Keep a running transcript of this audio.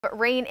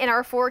Rain in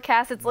our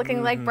forecast. It's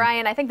looking like,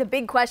 Brian, I think the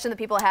big question that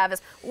people have is,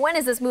 when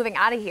is this moving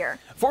out of here?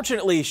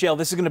 Fortunately, Shale,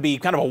 this is going to be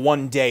kind of a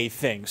one-day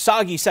thing.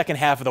 Soggy second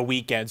half of the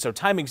weekend, so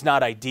timing's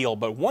not ideal.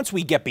 But once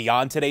we get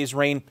beyond today's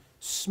rain,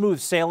 smooth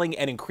sailing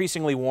and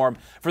increasingly warm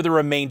for the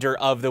remainder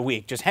of the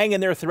week. Just hang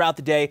in there throughout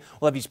the day.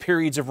 We'll have these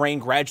periods of rain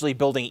gradually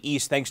building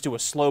east thanks to a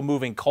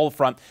slow-moving cold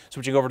front.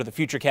 Switching over to the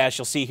futurecast,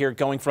 you'll see here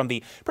going from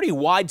the pretty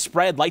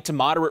widespread light to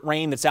moderate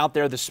rain that's out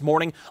there this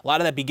morning. A lot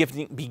of that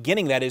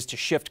beginning that is to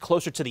shift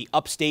closer to the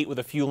upstate with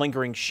a few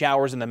lingering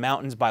showers in the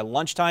mountains by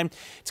lunchtime.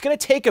 It's going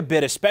to take a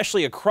bit,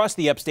 especially across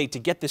the upstate, to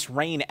get this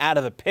rain out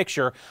of the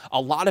picture. A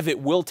lot of it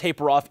will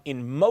taper off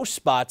in most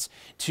spots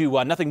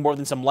to nothing more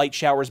than some light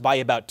showers by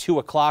about 2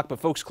 o'clock. But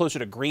folks closer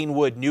to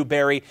Greenwood,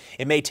 Newberry,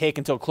 it may take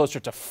until closer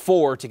to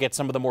 4 to get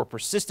some of the more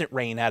persistent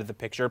rain out of the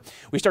picture.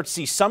 We start to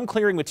see some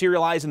clearing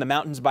materialize in the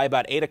mountains by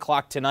about 8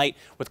 o'clock tonight,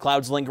 with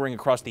clouds lingering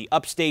across the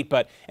upstate.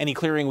 But any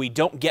clearing we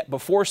don't get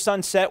before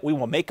sunset, we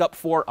will make up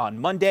for on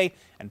Monday,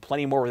 and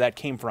plenty more where that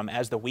came from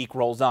as the week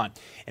rolls on.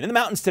 And in the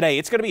mountains today,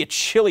 it's going to be a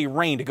chilly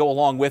rain to go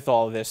along with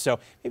all of this, so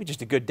maybe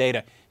just a good day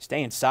to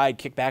stay inside,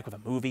 kick back with a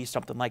movie,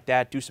 something like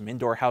that, do some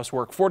indoor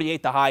housework.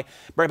 48 the high,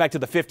 right back to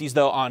the 50s,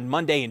 though, on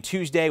Monday and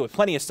Tuesday, with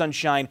plenty of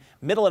sunshine,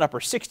 middle and upper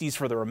 60s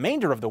for the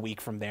remainder of the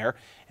week from there,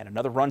 and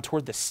another run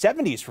toward the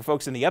 70s for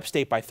folks in the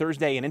upstate by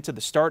Thursday and into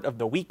the start of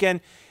the weekend.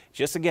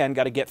 Just again,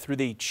 got to get through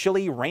the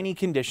chilly, rainy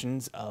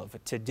conditions of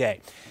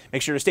today.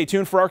 Make sure to stay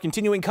tuned for our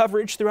continuing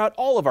coverage throughout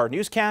all of our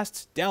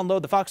newscasts.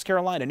 Download the Fox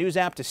Carolina News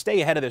app to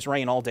stay ahead of this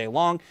rain all day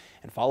long,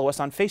 and follow us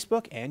on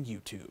Facebook and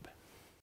YouTube.